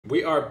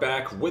We are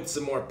back with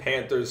some more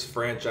Panthers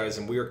franchise,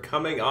 and we are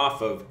coming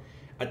off of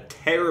a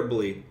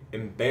terribly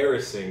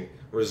embarrassing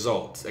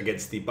result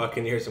against the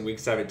Buccaneers in Week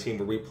 17,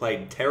 where we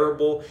played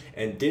terrible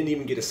and didn't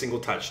even get a single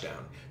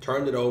touchdown.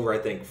 Turned it over, I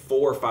think,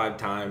 4 or 5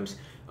 times.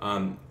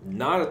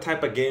 Not a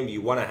type of game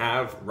you want to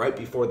have right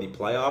before the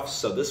playoffs.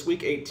 So this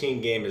Week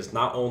 18 game is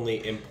not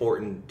only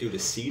important due to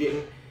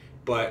seeding,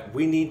 but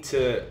we need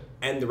to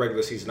end the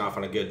regular season off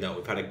on a good note.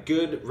 We've had a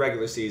good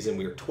regular season.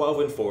 We were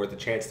 12-4 with a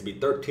chance to be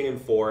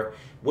 13-4,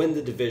 win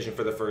the division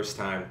for the first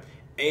time,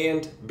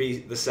 and be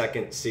the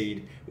second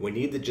seed. We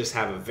need to just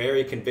have a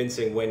very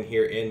convincing win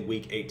here in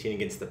Week 18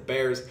 against the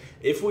Bears.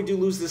 If we do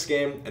lose this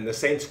game and the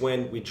Saints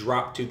win, we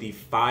drop to the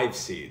 5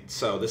 seed.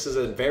 So this is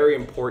a very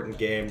important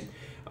game.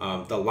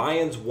 The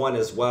Lions won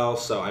as well,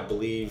 so I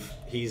believe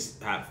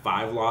he's at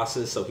 5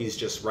 losses, so he's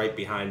just right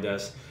behind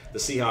us. The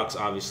Seahawks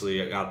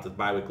obviously got the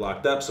bye week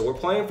locked up, so we're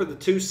playing for the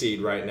 2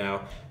 seed right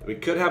now. We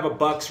could have a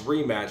Bucs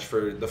rematch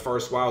for the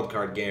first wild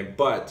card game,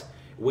 but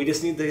we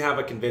just need to have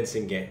a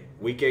convincing game.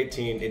 Week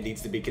 18, it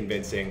needs to be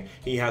convincing.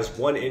 He has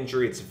 1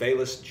 injury. It's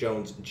Velus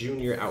Jones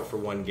Jr. out for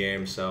 1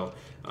 game, so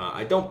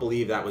I don't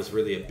believe that was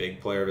really a big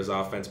player of his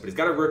offense, but he's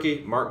got a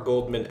rookie, Mark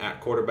Goldman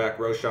at quarterback,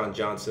 Roschon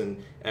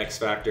Johnson, X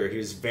Factor. He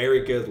was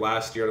very good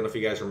last year. I don't know if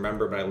you guys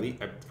remember, but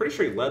I'm pretty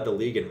sure he led the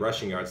league in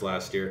rushing yards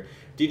last year.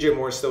 DJ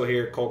Moore's still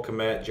here, Cole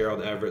Kmet,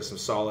 Gerald Everett, some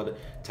solid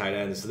tight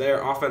ends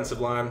there.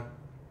 Offensive line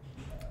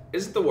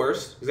isn't the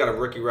worst. He's got a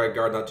rookie right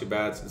guard, not too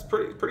bad. It's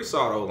pretty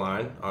solid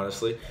O-line,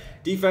 honestly.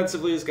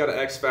 Defensively, he's got an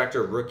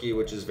X-Factor rookie,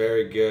 which is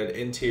very good.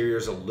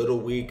 Interior's a little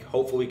weak.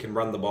 Hopefully, we can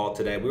run the ball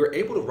today. We were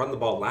able to run the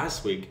ball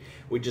last week.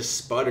 We just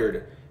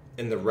sputtered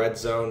in the red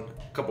zone.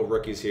 A couple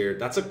rookies here.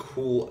 That is a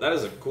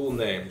cool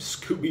name.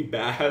 Scooby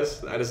Bass.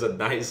 That is a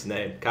nice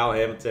name. Kyle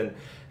Hamilton,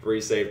 free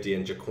safety,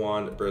 and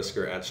DeQuan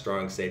Brisker at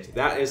strong safety.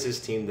 That is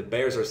his team. The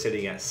Bears are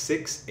sitting at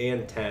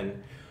 6-10.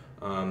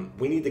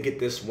 We need to get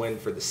this win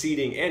for the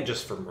seeding and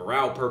just for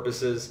morale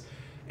purposes.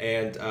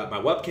 And my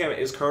webcam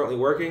is currently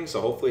working,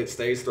 so hopefully it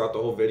stays throughout the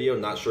whole video.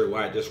 Not sure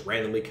why it just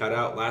randomly cut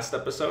out last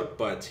episode,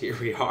 but here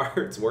we are.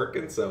 It's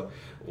working, so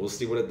we'll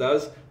see what it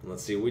does, and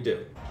let's see what we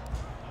do.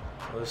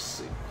 Let's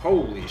see.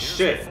 Holy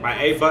shit,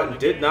 my A button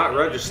did not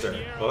register.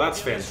 Well,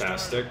 that's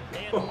fantastic.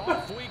 All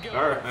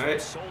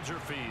right.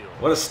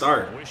 What a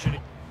start. I'm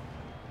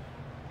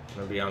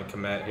going to be on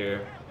Kmet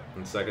here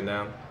on 2nd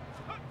down.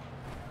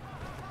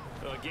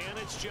 Again,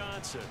 it's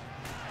Johnson.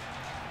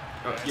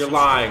 Oh, you're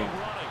lying.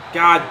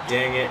 God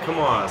dang it. Come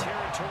on.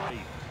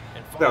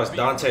 That was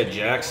Dante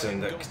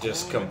Jackson that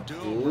just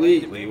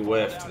completely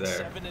whiffed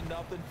there.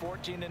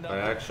 By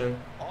action.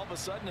 Oh,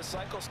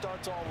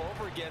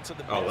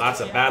 that's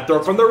a bad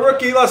throw from the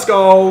rookie. Let's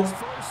go.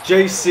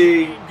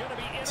 JC.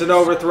 It's an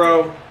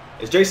overthrow.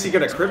 Is JC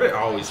going to crib it?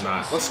 Oh, he's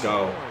not. Let's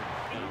go.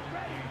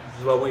 This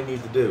is what we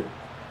need to do.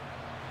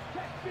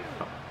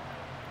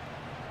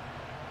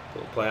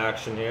 Little play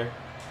action here.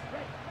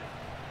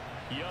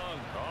 Young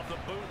off the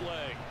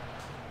bootleg.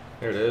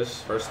 Here it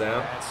is, 1st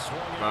down.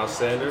 Miles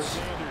Sanders.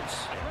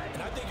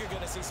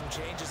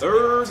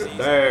 3rd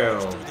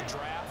down.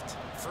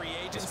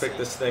 Let's pick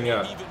this thing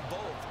up.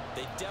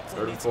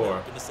 3rd and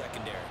 4.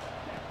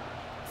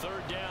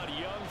 3rd down,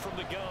 Young from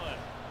the gun.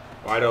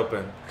 Wide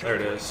open. There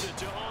it is.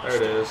 There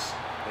it is.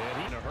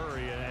 And he's in a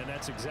hurry, and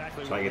that's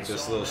exactly So I get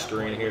this little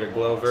screen here to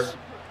Glover.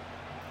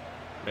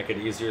 Make it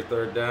easier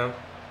 3rd down.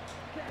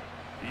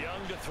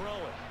 Young to throw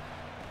it.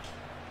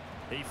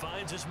 He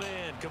finds his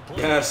man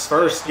complete. Yes,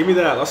 first. Give me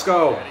that. Let's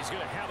go. And he's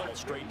going to have it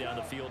straight down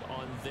the field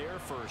on their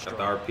first Got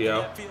drive. the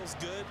RPO. That feels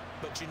good,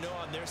 but you know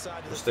on their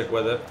side We'll stick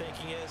with it.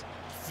 thinking is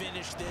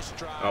finish this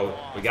drive.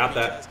 Oh, we got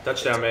that.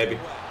 Touchdown, maybe.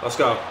 Let's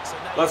go.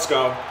 Let's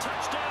go.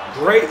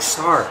 Great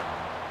start.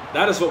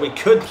 That is what we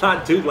could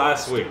not do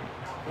last week.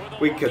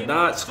 We could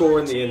not score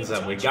in the end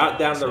zone. We got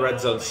down the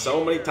red zone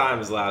so many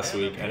times last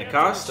week, and it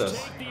cost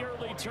us.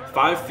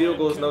 5 field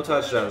goals, no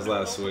touchdowns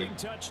last week.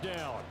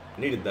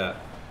 Needed that.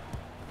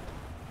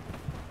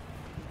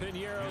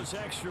 Piniero's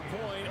extra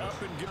point up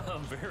and go.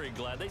 I'm very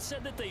glad. They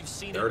said that they've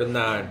seen 3rd and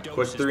 9.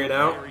 Quick 3 and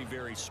out.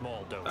 Very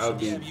small That would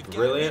be You've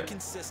brilliant. gotta be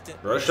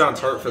consistent.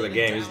 Roschon's hurt for the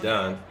game. He's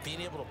done.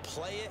 Being able to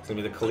play it, It's going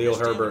to be the Khalil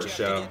understand Herbert what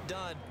you have show. to get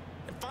done,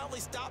 and finally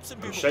stop some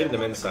I'm people shading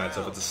them from inside, so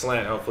if running it's a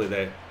slant, hopefully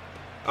they...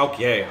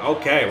 Okay,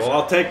 well,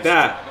 I'll take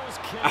that.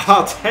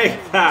 I'll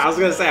take that. I was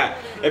going to say,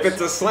 if it's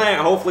a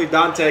slant, hopefully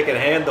Dante can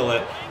handle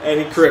it, and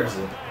he cribs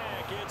it.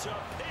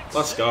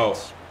 Let's go.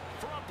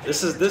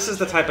 This is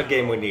the type of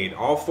game we need.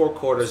 All 4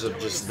 quarters of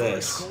just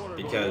this,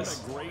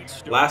 because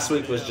last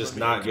week was just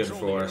not good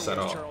for us at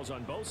all.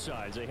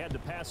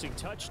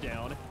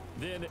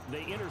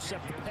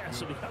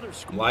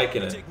 I'm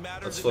liking it.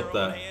 Let's flip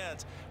that.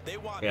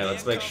 Yeah,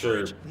 let's make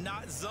sure.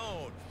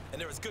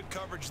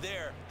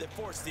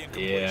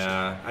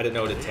 Yeah, I didn't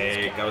know what to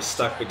take. I was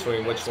stuck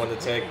between which one to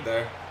take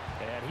there.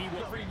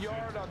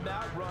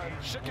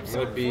 I'm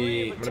gonna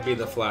be in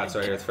the flats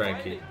right here with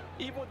Frankie.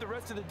 even with the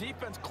rest of the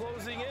defense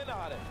closing in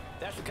on it.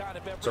 That's the kind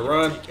of effort. It's a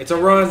run. It's a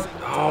run.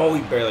 Oh,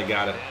 he barely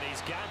got it.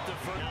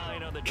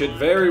 Could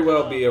very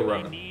well be a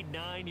run. Need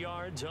 9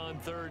 yards on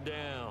 3rd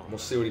down. We'll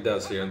see what he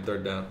does here on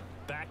 3rd down.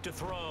 Back to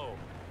throw.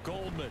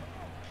 Goldman.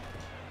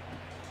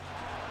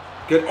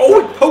 Good.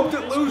 Oh, he poked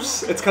it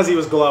loose. It's because he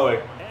was glowing.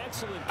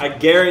 I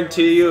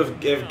guarantee you,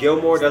 if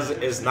Gilmore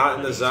is not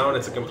in the zone,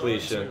 it's a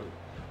completion.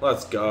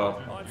 Let's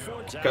go.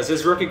 Because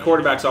his rookie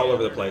quarterback's all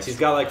over the place. He's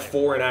got like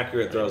 4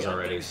 inaccurate throws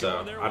already,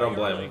 so I don't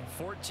blame him.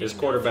 His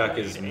quarterback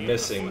is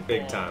missing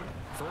big time.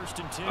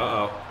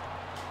 Uh-oh.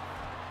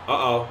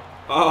 Uh-oh.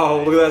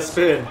 Uh-oh, look at that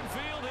spin.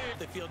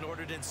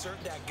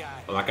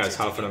 Oh, that guy's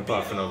huffing and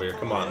puffing over here.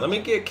 Come on, let me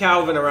get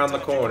Calvin around the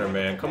corner,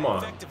 man. Come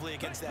on.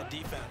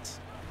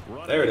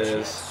 There it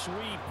is.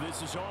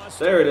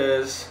 There it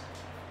is.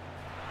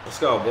 Let's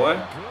go,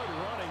 boy.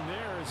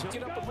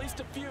 Get up at least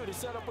a few to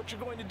set up what you're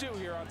going to do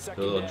here on 2nd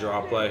A little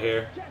draw play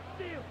here.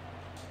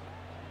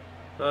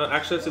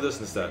 Actually, let's do this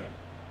instead.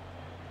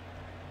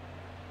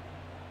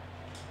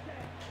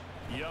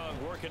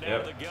 Young working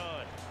out of the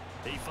gun.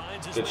 He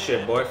finds his Good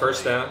shit, boy.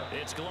 1st down.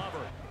 It's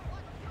Glover.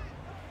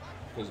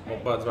 Who's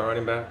Bud's my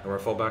running back? Or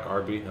fullback?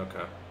 RB?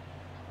 Okay.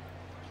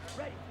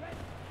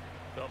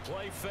 The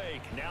play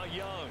fake. Now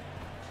Young.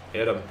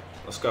 Hit him.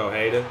 Let's go,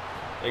 Hayden.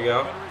 There you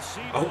go.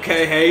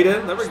 Okay,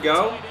 Hayden. There we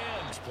go.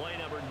 Play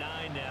number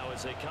 9 now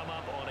as they come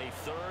up on a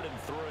 3rd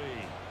and 3.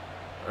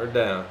 3rd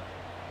down.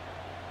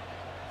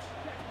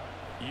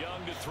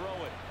 Young to throw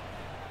it.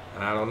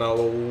 I don't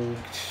know.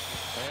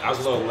 I was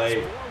a little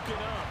late.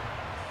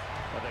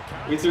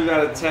 We threw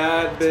that a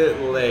tad bit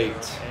late.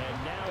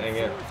 Dang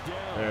it.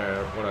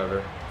 Yeah,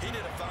 whatever. He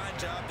did a fine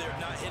job there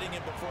not hitting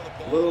it before the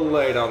ball. A little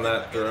late on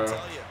that throw.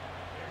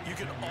 You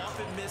can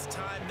often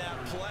mistime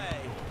that play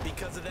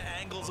because of the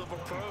angles of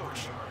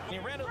approach. He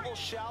ran a little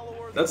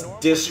shallower. That's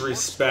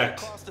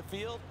disrespect.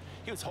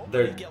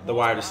 The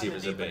wide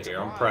receivers a bit here.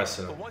 I'm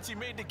pressing them. But once he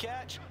made the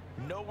catch,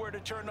 nowhere to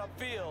turn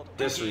upfield.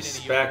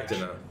 Disrespecting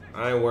them.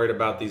 I ain't worried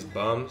about these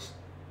bums.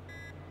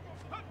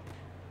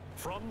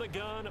 From the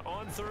gun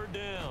on 3rd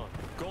down.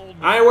 Goldman.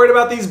 I ain't worried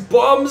about these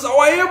bums. Oh,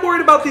 I am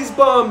worried about these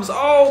bums.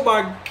 Oh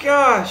my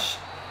gosh.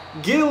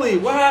 Gilly,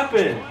 what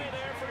happened?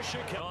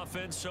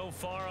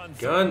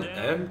 Gun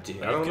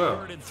empty. I don't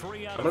know.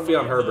 I'm gonna be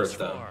on Herbert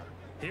though.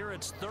 Here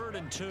it's 3rd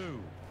and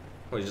 2.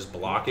 Oh, he's just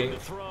blocking.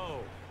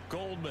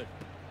 Goldman.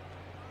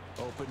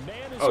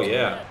 Oh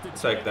yeah, we'll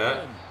take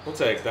that. We'll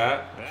take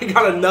that. He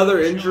got another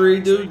injury,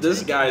 dude.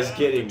 This guy's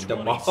getting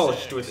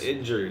demolished with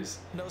injuries.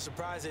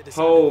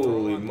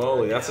 Holy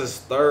moly, that's his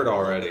 3rd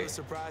already.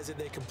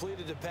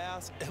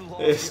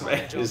 This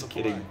man is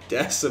getting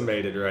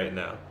decimated right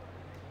now.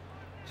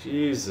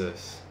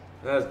 Jesus.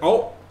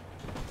 Oh,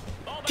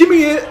 give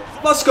me it.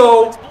 Let's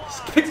go.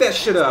 Pick that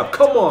shit up.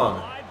 Come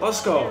on.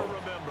 Let's go.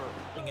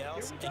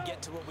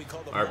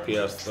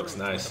 RPS looks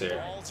nice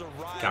here.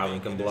 Calvin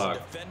can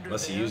block,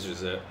 unless he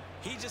uses it.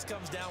 I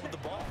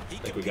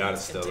think we got it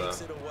still, though.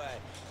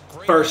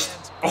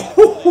 1st.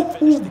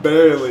 Oh,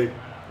 barely.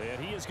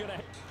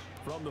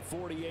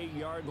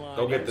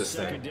 Go get this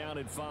thing.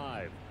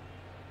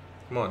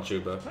 Come on,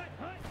 Chuba.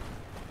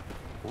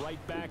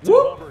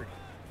 Whoop.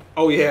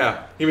 Oh,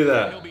 yeah. Give me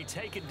that.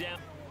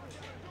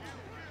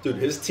 Dude,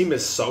 his team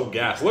is so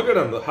gassed. Look at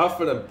them,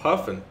 huffing and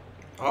puffing.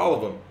 All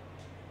of them.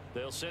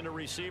 They'll send a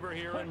receiver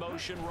here in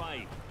motion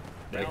right.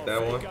 Make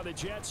that one.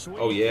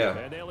 Oh,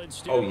 yeah.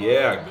 Oh,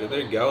 yeah. There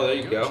you go. There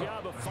you go.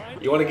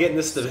 You want to get in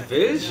this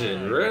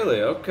division?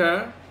 Really?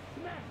 Okay.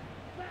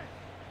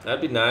 That'd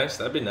be nice.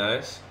 That'd be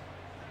nice.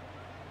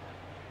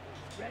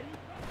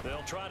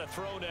 They'll try to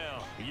throw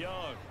now.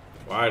 Young.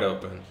 Wide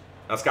open.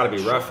 That's got to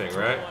be roughing,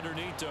 right?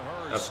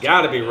 That's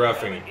got to be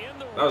roughing.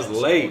 That was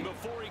late.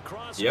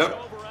 Yep.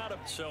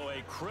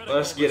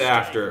 Let's get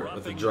after it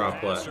with the draw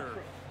play.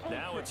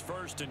 Now it's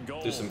 1st and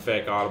goal. Do some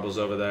fake audibles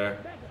over there.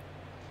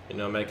 You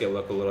know, make it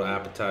look a little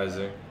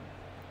appetizing.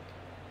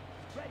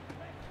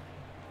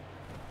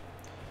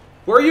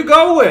 Where are you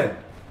going?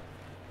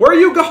 Where are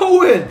you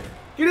going?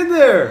 Get in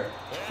there.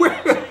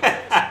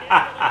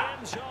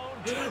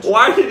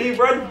 Why did he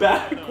run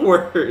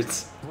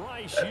backwards?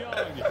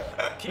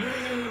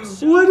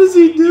 What is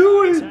he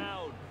doing?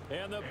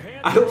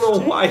 I don't know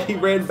why he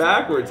ran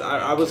backwards.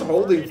 I was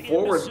holding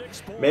forward.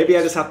 Maybe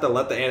I just have to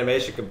let the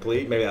animation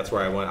complete. Maybe that's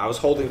where I went. I was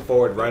holding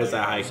forward right as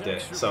I hiked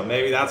it. So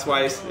maybe that's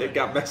why it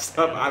got messed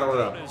up. I don't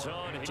know.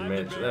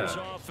 Imagine that.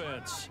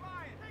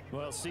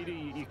 Well,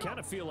 CD, you kind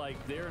of feel like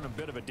they're in a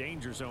bit of a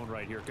danger zone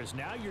right here because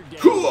now you're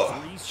down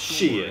 3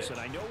 scores. And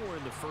I know we're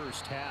in the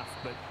 1st half,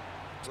 but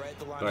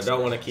I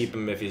don't want to keep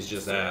him if he's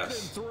just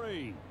ass.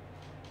 I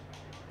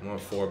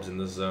want Forbes in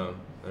this zone.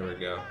 There we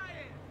go.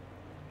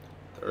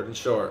 3rd and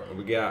short. What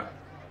we got?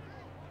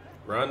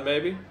 Run,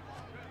 maybe?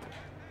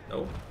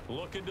 Nope.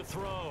 Looking to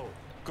throw.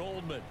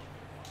 Goldman.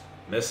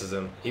 Misses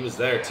him. He was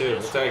there, too.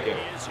 We'll take it.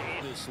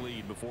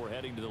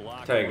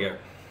 Take it.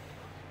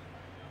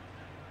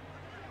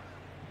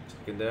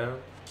 Second down.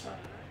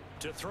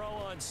 To throw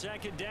on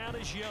 2nd down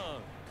is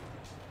Young.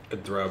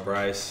 Good throw,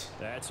 Bryce.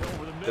 That's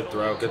over the middle. Good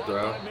throw, good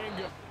throw.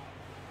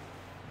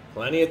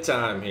 Plenty of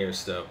time here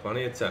still.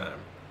 Plenty of time.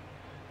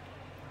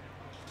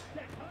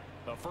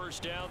 A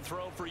first down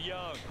throw for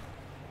Young.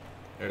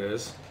 There it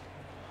is.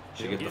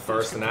 Should get the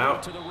first and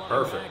out.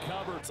 Perfect.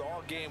 It's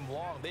all game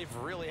long. They've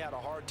really had a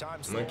hard time.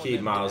 I'm gonna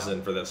keep Miles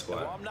in for this play.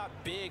 While I'm not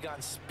big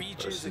on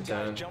speeches and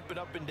guys jumping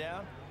up and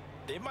down,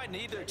 they might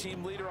need their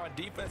team leader on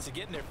defense to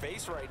get in their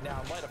face right now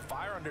and light a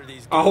fire under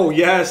these guys. Oh,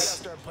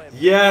 yes.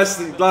 Yes,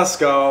 let's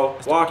go.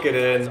 Walk it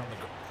in.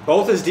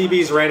 Both his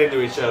DBs ran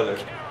into each other.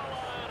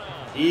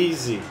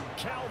 Easy.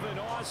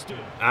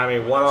 I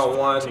mean,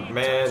 one-on-one,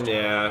 man,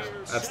 yeah.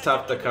 That's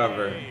tough to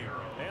cover.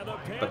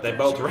 But they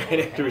both ran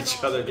into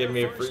each other, give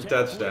me a free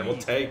touchdown. We'll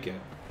take it.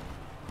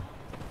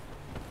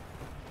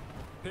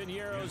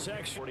 Pinero's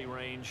extra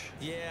range.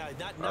 Yeah,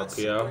 not RPO.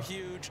 super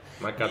huge.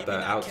 Might got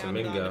that out to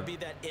Mingo. Be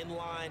that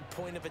inline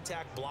point of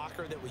attack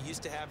blocker that we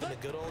used to have in the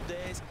good old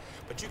days,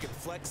 but you can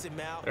flex him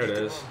out. There it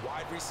is.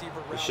 Wide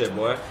receiver Good shit,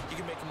 boy. You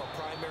can make him a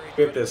primary.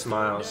 Get this,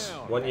 Miles.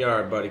 1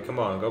 yard, buddy. Come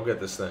on, go get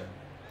this thing.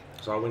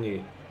 That's all we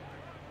need.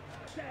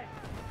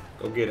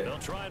 Go get it.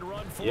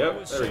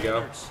 Yep, there we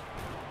go.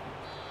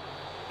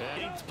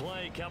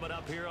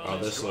 Oh,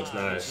 this looks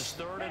nice.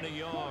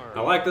 I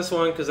like this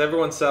one because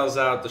everyone sells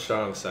out the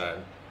strong side.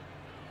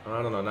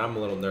 I don't know. Now I'm a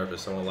little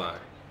nervous. I won't lie.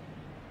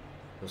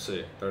 We'll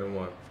see. 3rd and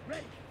 1.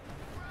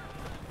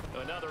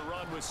 Another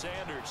run with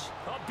Sanders.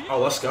 Oh,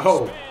 let's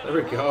go. There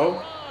we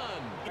go.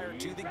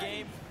 To the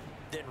game,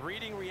 then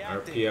reading,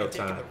 RPO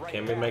time.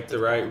 Can we make the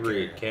right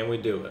read? Can we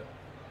do it?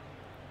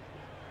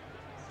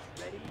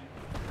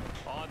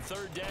 On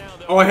 3rd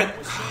down, oh, I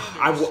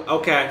hit.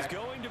 Okay.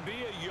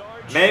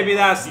 Maybe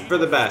that's for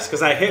the best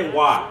because I hit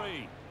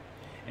Y.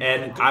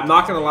 And I'm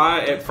not going to lie,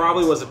 it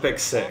probably was a pick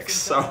 6.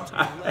 So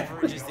I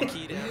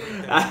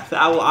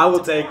will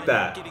take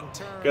that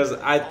because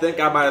I think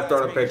I might have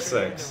thrown a pick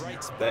 6.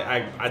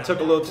 I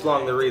took a little too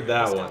long to read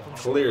that one.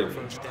 Clearly.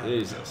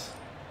 Jesus.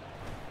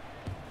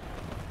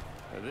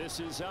 This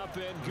is up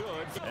and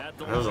good.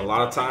 That was a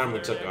lot of time we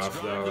took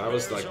off though. That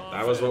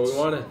was what we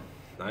wanted.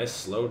 Nice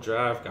slow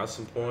drive, got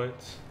some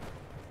points.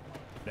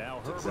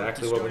 That's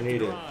exactly what we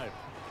needed.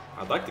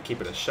 I'd like to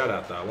keep it a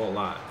shutout though, I won't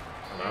lie.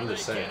 I'm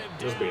just saying,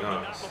 just being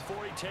honest.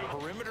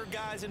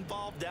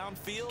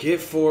 Get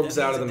Forbes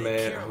out of the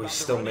man. Oh, he's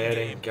still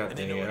manning. God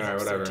dang it. Alright,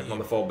 whatever. I'm on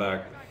the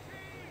fullback.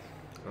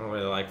 I don't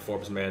really like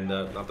Forbes manned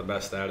up. Not the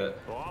best at it.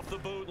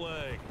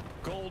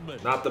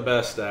 Not the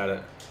best at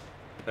it.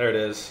 There it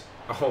is.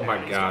 Oh my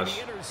gosh.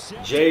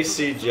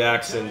 J.C.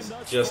 Jackson's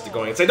just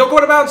going insane. Don't go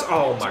out of bounds.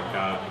 Oh my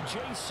god.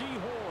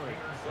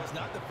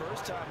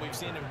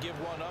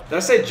 Did I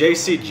say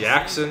J.C.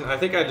 Jackson? I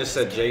think I just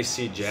said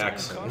J.C.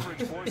 Jackson.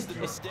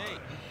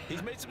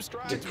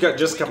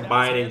 Just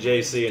combining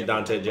J.C. and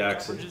Dante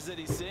Jackson.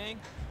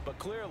 But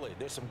clearly,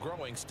 there's some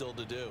growing still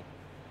to do.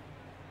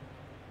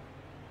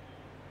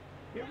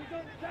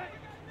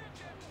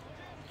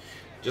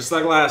 Just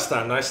like last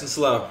time, nice and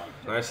slow.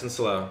 Nice and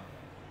slow.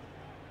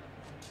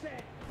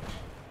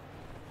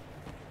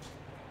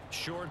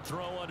 Short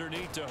throw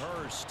underneath to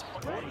Hurst.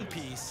 One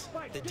piece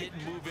that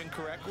didn't move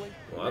incorrectly.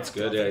 Well, that's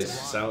good. Yeah, he's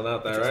selling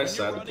out that right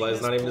side. The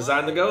play's not even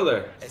designed to go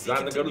there. It's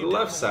designed to go to the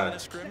left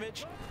side.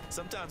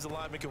 Sometimes the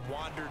lineman can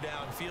wander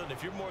downfield, and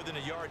if you're more than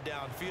a yard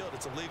downfield,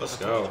 it's illegal Let's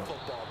to throw the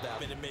football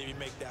down and maybe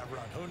make that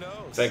run. Who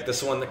knows? Fake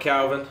this one to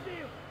Calvin.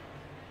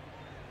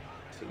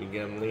 See if we can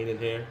get him leaning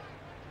here.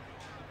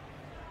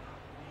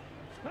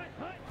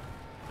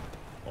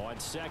 On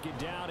 2nd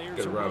down,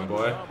 here's good run,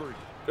 boy.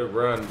 Good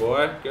run,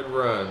 boy. Good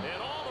run.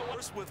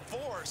 With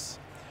force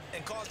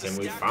and can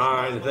we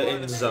find the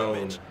end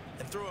zone?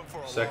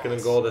 2nd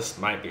and goal. This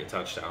might be a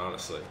touchdown,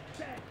 honestly.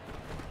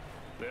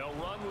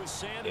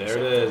 There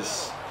it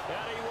is.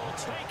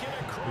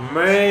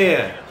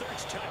 Man,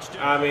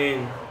 I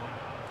mean,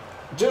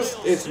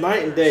 just it's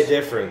night and day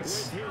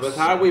difference with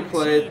how we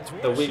played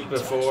the week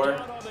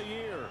before,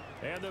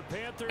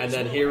 and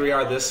then here we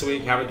are this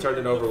week. Haven't turned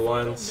it over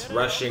once.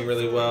 Rushing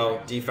really well.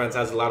 Defense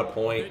has a lot of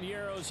point.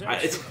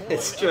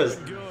 It's just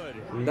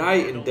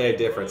night and day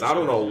difference. I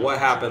don't know what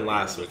happened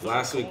last week.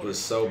 Last week was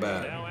so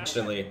bad.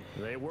 Instantly,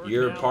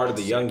 you're part of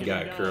the young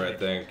guy crew, I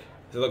think.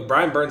 Look,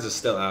 Brian Burns is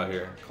still out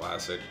here.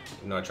 Classic.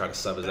 You know, I try to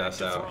sub his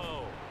ass out.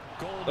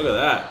 Look at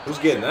that. Who's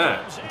getting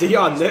that?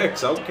 Deion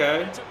Nix.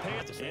 Okay.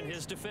 In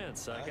his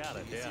defense, I got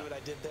it. Yeah.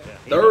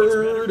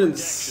 3rd and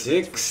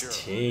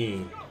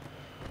 16.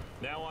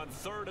 Now on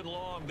 3rd and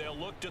long, they'll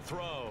look to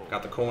throw.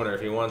 Got the corner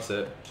if he wants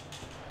it.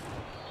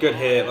 Good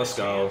hit. Let's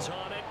go.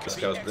 Let's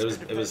go.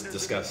 It was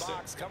disgusting.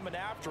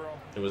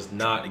 It was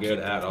not good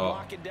at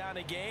all.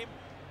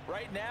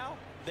 Right now,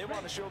 they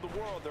want to show the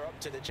world they're up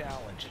to the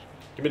challenge.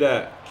 Give me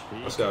that.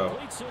 Let's go.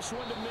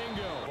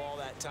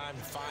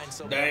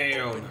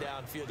 Damn.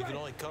 You can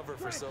only cover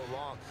for so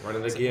long. Run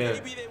it again.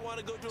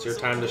 It's your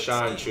time to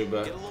shine,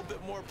 Chuba.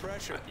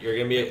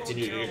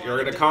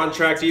 You're gonna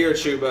contract year,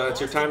 Chuba. It's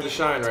your time to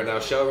shine right now.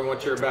 Show everyone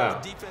what you're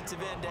about.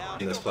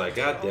 In this play,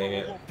 god dang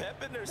it.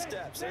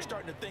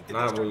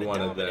 Not what we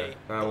wanted there.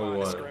 Not what we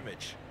wanted.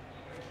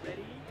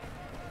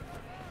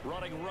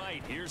 Running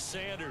right. Here's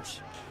Sanders.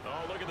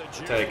 Oh, look at the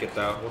We'll take it,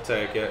 though. We'll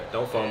take it.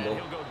 Don't fumble.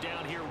 He'll go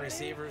down here.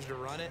 Receivers to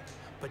run it,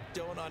 but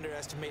don't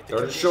underestimate the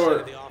Third and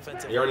short.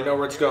 You already know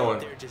where it's going.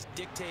 They're just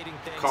dictating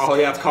things.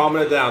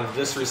 Calming it down. The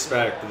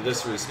disrespect. The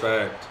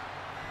disrespect.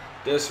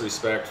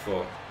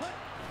 Disrespectful.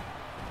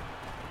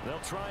 They'll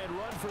try and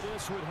run for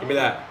this with Give me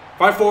that.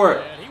 Fight for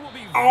it.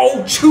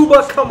 Oh,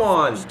 Chuba, come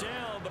on.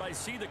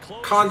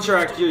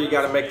 Contract year, you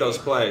got to make those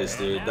plays,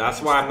 dude.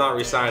 That's why I'm not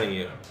re-signing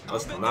you.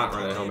 Let's not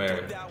run a Hail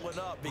Mary.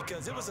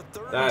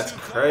 That's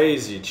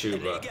crazy,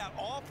 Chuba.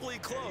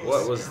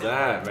 What was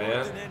that,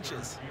 man?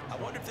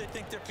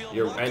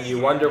 And you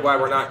wonder why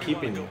we're not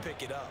keeping you.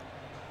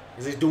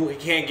 Because he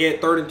can't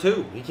get 3rd and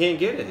 2. He can't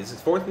get it. It's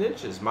 4th and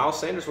inches. Miles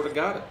Sanders would have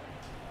got it.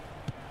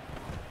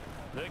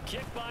 The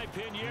kick by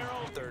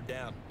Pinheiro. 3rd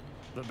down.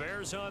 The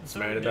Bears on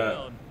 3rd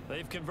down.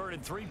 They've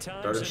converted 3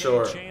 times 3rd and and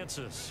short. 8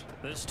 chances.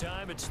 This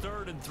time it's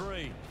 3rd and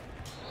 3.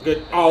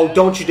 Good. Oh,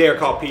 don't you dare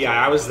call PI.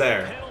 I was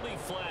there.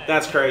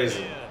 That's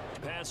crazy.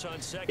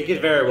 He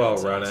could very well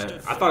run it.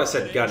 I thought it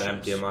said gun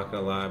empty, I'm not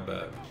going to lie,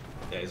 but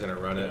yeah, he's going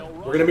to run it.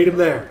 We're going to meet him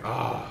there.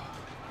 Oh,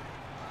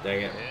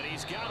 dang it.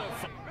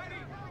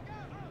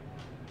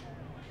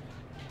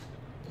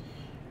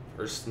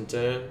 1st and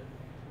 10.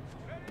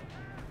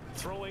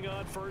 Throwing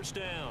on 1st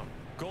down.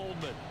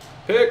 Goldman.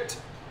 Picked.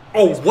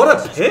 Oh, what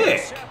a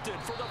pick.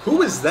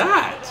 Who is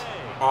that?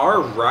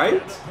 All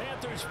right.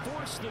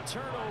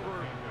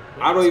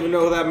 I don't even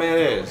know who that man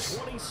is.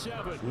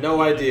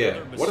 No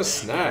idea. What a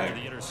snag.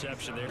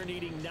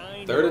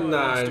 3rd and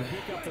 9.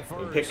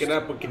 We pick it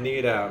up, we can knee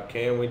it out.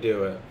 Can we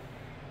do it?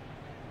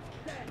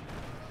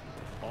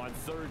 On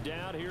 3rd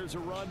down, here's a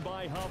run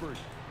by Hubbard.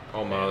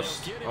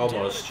 Almost,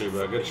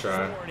 Chuba. Good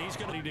try.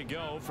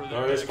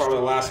 Oh, it's probably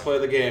the last play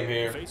of the game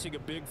here. Facing a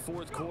big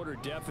 4th quarter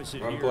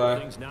deficit Run here, play.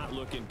 things not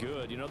looking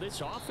good. You know,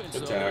 this offense.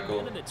 Good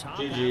tackle.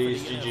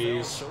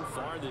 GG's.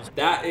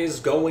 That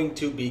is going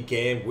to be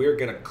game. We're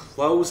going to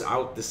close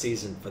out the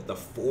season with the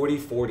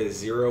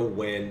 44-0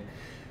 win,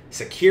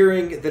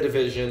 securing the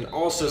division,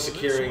 also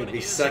securing the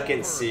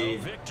 2nd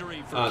seed.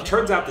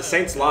 Turns out the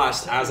Saints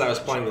lost as I was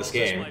playing this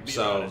game,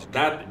 so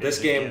this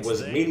game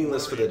was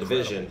meaningless for the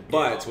division.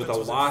 But with a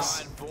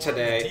loss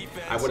today,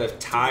 I would have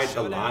tied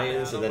the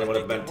Lions, and then it would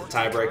have been the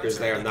tiebreakers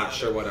there. I'm not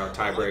sure what our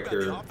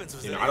tiebreaker,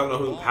 I don't know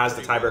who has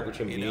the tiebreaker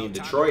between me and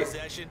Detroit,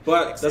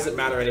 but it doesn't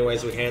matter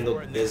anyways. We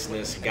handled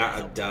business, got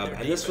a dub,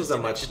 and this was a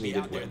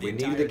much-needed win. We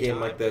needed a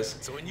game like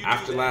this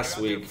after last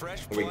week,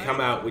 where we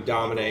come out, we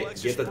dominate,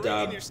 get the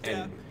dub,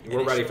 and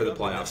we're ready for the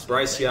playoffs.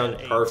 Bryce Young,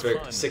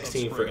 perfect,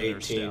 16 for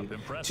 18,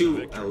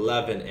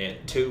 211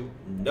 and 2,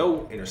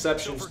 no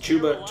interceptions.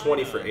 Chuba,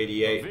 20 for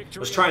 88. I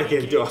was trying to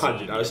get him to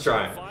 100. I was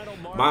trying.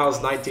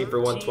 Miles, 19 for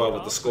 112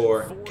 with the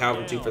score.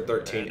 Calvin, 2 for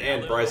 13,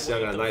 and Bryce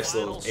Young on a nice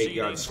little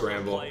 8-yard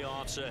scramble.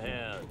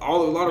 A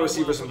lot of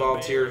receivers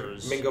involved here.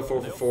 Mingo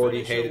 4 for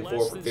 40, Hayden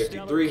 4 for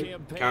 53,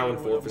 Calvin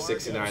 4 for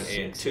 69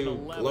 and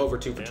 2, Glover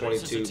 2 for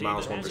 22,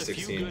 Miles 1 for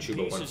 16,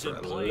 Chuba 1 for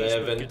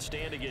 11.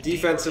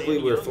 Defensively,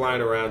 we were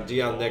flying around.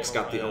 Deion Nix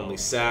got the only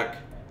sack.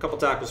 A couple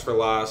tackles for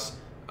loss.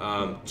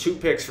 2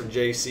 picks from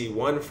JC,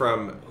 1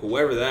 from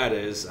whoever that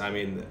is. I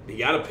mean, he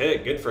got a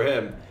pick. Good for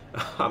him.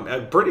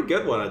 A pretty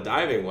good one, a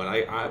diving one.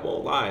 I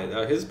won't lie.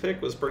 His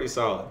pick was pretty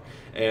solid.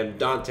 And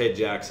Dante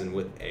Jackson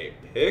with a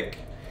pick.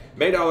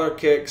 Made all our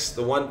kicks.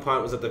 The 1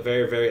 punt was at the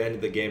very, very end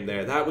of the game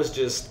there. That was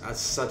just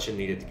such a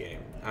needed game.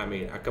 I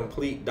mean, a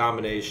complete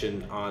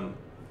domination on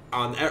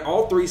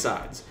all 3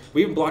 sides.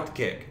 We even blocked a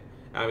kick.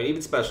 I mean,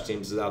 even special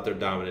teams is out there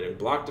dominating.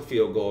 Blocked a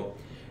field goal.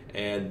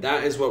 And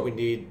that is what we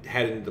need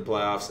heading into the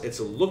playoffs. It's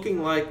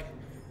looking like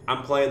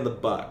I'm playing the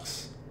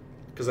Bucks,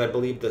 because I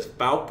believe the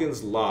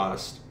Falcons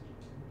lost.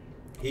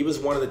 He was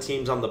one of the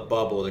teams on the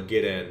bubble to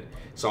get in.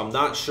 So I'm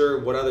not sure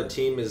what other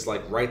team is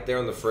like right there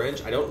on the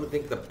fringe. I don't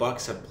think the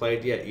Bucks have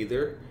played yet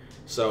either.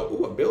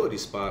 So, ability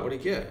spot. What do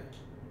you get?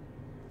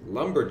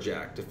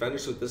 Lumberjack.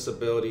 Defenders with this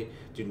ability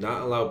do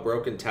not allow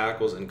broken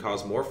tackles and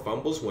cause more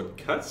fumbles when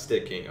cut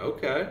sticking.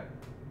 Okay.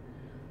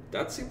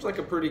 That seems like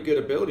a pretty good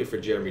ability for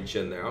Jeremy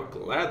Chin there. I'll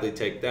gladly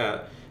take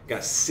that.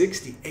 Got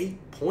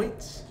 68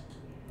 points.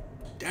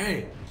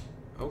 Dang.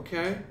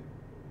 Okay.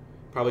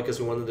 Probably because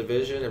we won the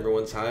division.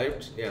 Everyone's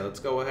hyped. Yeah, let's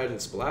go ahead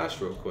and splash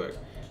real quick.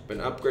 Been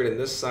upgrading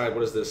this side.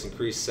 What is this?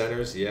 Increased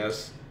centers?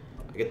 Yes.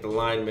 I get the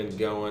linemen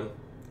going.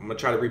 I'm going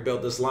to try to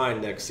rebuild this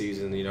line next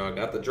season. I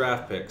got the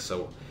draft picks,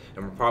 and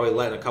we're probably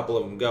letting a couple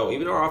of them go.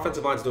 Even though our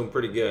offensive line's doing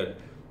pretty good,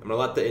 I'm going to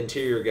let the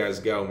interior guys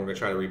go, and we're going to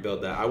try to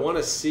rebuild that. I want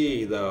to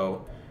see,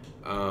 though,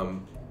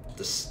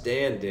 the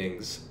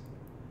standings.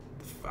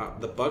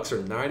 The Bucks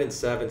are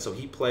 9-7, so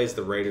he plays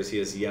the Raiders. He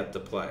has yet to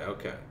play.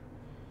 Okay.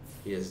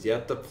 He has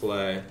yet to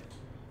play.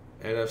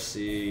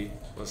 NFC,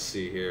 let's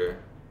see here.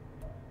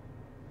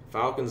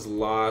 Falcons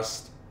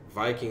lost.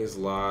 Vikings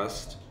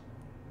lost.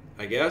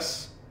 I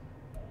guess.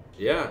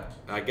 Yeah,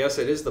 I guess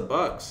it is the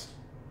Bucks,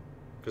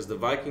 because the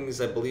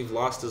Vikings, I believe,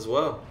 lost as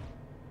well.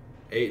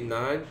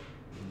 8-9.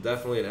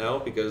 Definitely an L,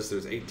 because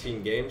there's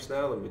 18 games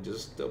now. Let me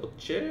just double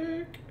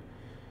check.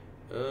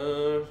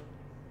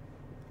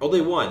 Oh,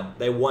 they won.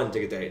 They won to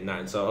get to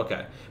 8-9. So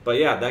okay, but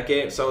yeah, that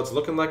game. So it's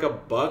looking like a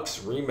Bucks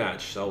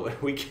rematch. So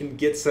we can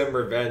get some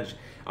revenge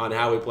on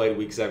how we played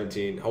Week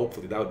 17.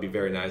 Hopefully, that would be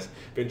very nice.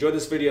 If you enjoyed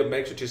this video,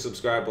 make sure to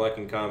subscribe, like,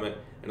 and comment,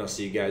 and I'll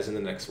see you guys in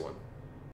the next one.